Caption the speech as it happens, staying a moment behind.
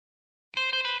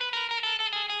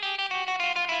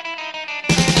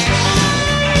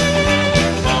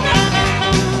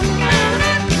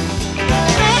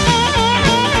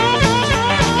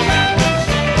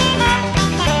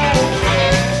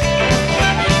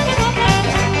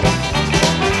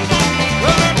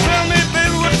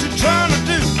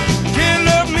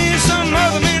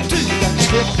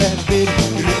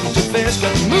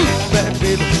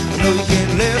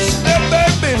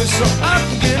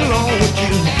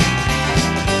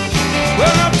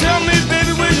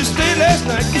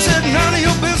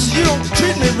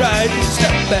right.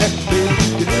 Step back, baby,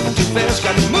 you're living too fast.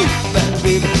 Got to move back,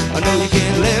 baby, I know you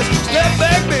can't last. Step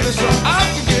back, baby, so I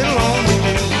can get along with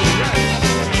you.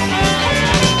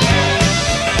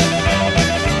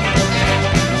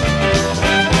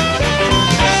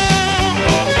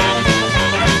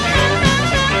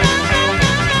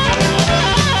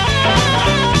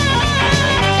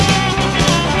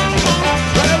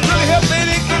 Well, look here,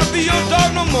 baby, ain't gonna be your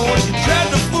dog no more. You tried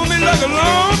to fool me like a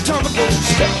long time ago.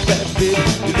 Step back, baby,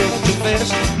 you're living too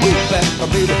fast. Move back,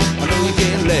 baby, I know you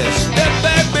can't last. Step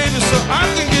back, baby, so I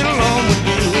can get along with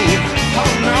you.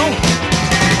 Oh, no.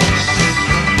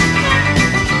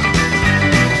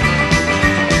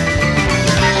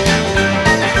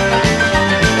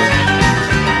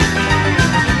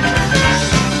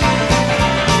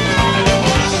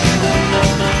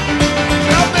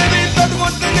 Now, baby, that's the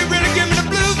one thing that really give me the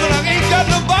blues, but I ain't got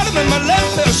no bottom in my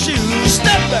left pair of shoes.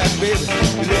 Step back, baby,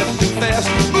 you left